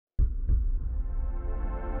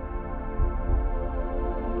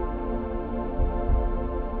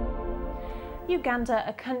Uganda,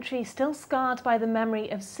 a country still scarred by the memory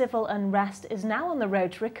of civil unrest, is now on the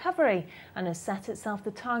road to recovery and has set itself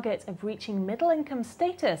the target of reaching middle-income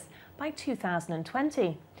status by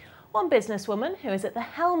 2020. One businesswoman who is at the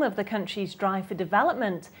helm of the country's drive for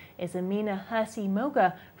development is Amina Hersi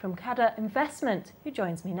Moghe from Khadhar Investment, who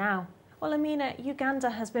joins me now. Well, Amina,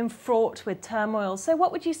 Uganda has been fraught with turmoil. So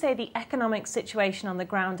what would you say the economic situation on the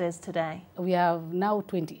ground is today? We have now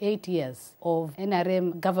 28 years of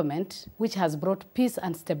NRM government, which has brought peace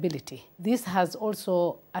and stability. This has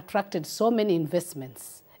also attracted so many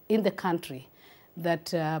investments in the country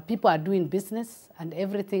that people are doing business and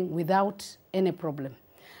everything without any problem.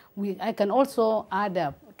 I can also add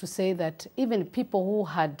up to say that even people who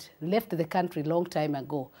had left the country a long time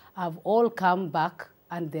ago have all come back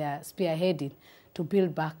and they are spearheading to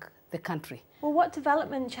build back the country. Well, what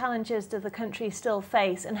development challenges does the country still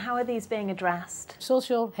face and how are these being addressed?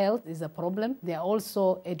 Social health is a problem. There are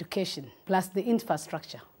also education, plus the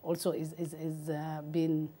infrastructure also is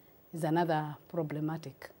another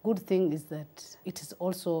problematic. Good thing is that it is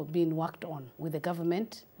also being worked on with the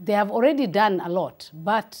government. They have already done a lot,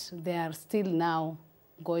 but they are still now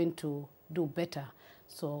going to do better.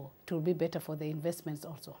 So it will be better for the investments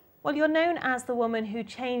also. Well, you're known as the woman who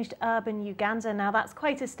changed urban Uganda. Now, that's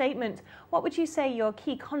quite a statement. What would you say your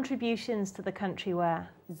key contributions to the country were?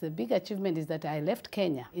 The big achievement is that I left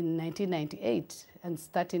Kenya in 1998 and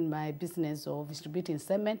started my business of distributing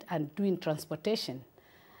cement and doing transportation,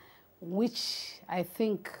 which I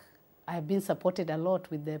think I've been supported a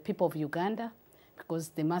lot with the people of Uganda because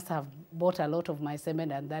they must have bought a lot of my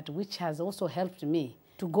cement and that, which has also helped me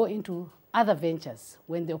to go into other ventures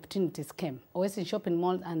when the opportunities came. Western shopping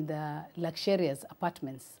malls and the luxurious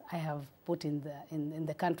apartments I have put in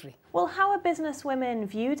the country. Well, how are business women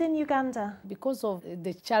viewed in Uganda? Because of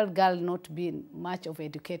the child girl not being much of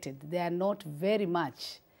educated, they are not very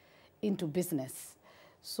much into business.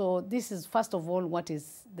 So this is, first of all, what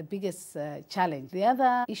is the biggest challenge. The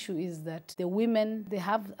other issue is that the women, they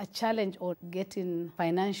have a challenge of getting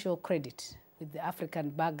financial credit with the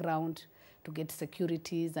African background to get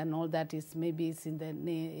securities and all that is maybe it's in the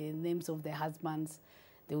names of their husbands.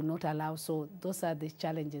 They will not allow. So those are the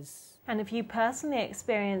challenges. And have you personally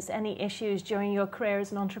experienced any issues during your career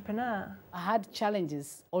as an entrepreneur? I had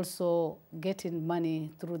challenges also getting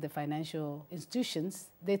money through the financial institutions.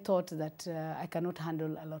 They thought that I cannot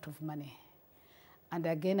handle a lot of money. And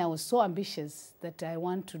again, I was so ambitious that I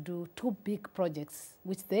want to do 2 big projects,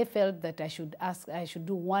 which they felt that I should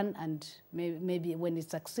do one and maybe when it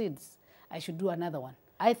succeeds, I should do another one.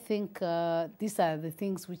 I think these are the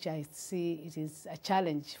things which I see it is a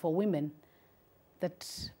challenge for women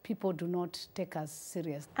that people do not take as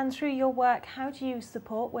serious. And through your work, how do you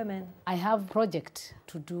support women? I have a project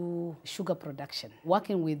to do sugar production.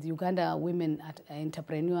 Working with Uganda Women at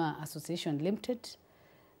Entrepreneur Association Limited,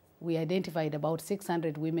 we identified about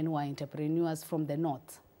 600 women who are entrepreneurs from the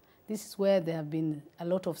north. This is where there have been a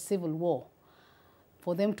lot of civil war.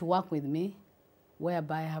 For them to work with me,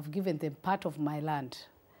 whereby I have given them part of my land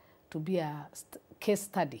to be a case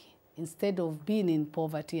study. Instead of being in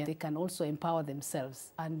poverty, they can also empower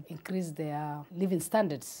themselves and increase their living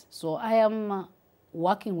standards. So I am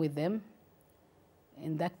working with them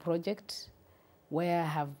in that project where I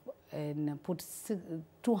have put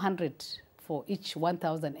 200 for each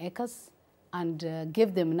 1,000 acres and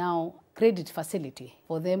give them now credit facility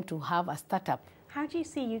for them to have a startup. How do you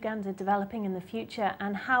see Uganda developing in the future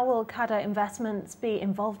and how will Khadhar Investments be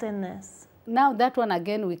involved in this? Now that one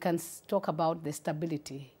again, we can talk about the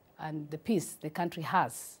stability and the peace the country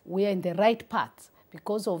has. We are in the right path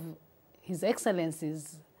because of His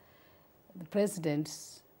Excellency's, the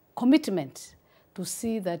President's commitment to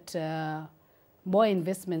see that more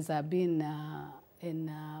investments are being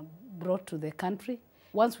brought to the country.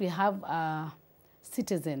 Once we have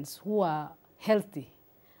citizens who are healthy,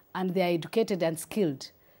 and they are educated and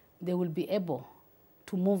skilled, they will be able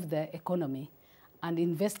to move the economy. And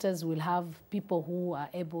investors will have people who are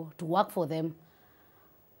able to work for them.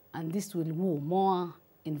 And this will woo more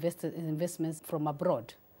investments from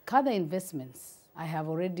abroad. Khadhar Investments, I have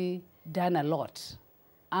already done a lot.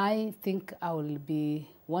 I think I will be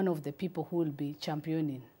one of the people who will be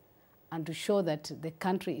championing and to show that the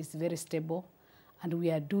country is very stable and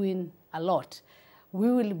we are doing a lot.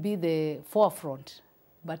 We will be the forefront.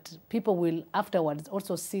 But people will afterwards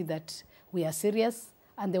also see that we are serious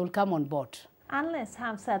and they will come on board. Analysts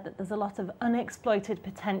have said that there's a lot of unexploited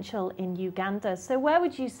potential in Uganda. So where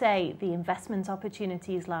would you say the investment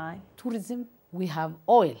opportunities lie? Tourism, we have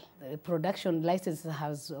oil. The production license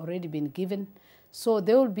has already been given. So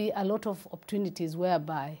there will be a lot of opportunities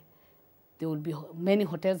whereby there will be many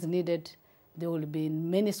hotels needed, There will be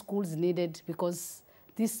many schools needed because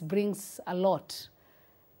this brings a lot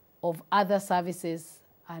of other services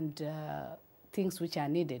and things which are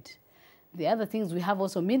needed. The other things, we have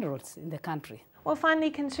also minerals in the country. Well, finally,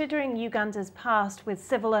 considering Uganda's past with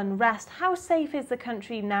civil unrest, how safe is the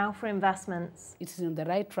country now for investments? It's on the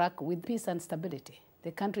right track with peace and stability.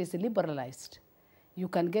 The country is liberalized. You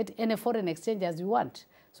can get any foreign exchange as you want.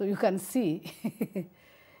 So you can see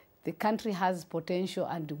the country has potential,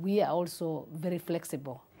 and we are also very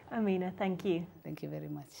flexible. Amina, thank you. Thank you very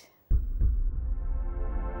much.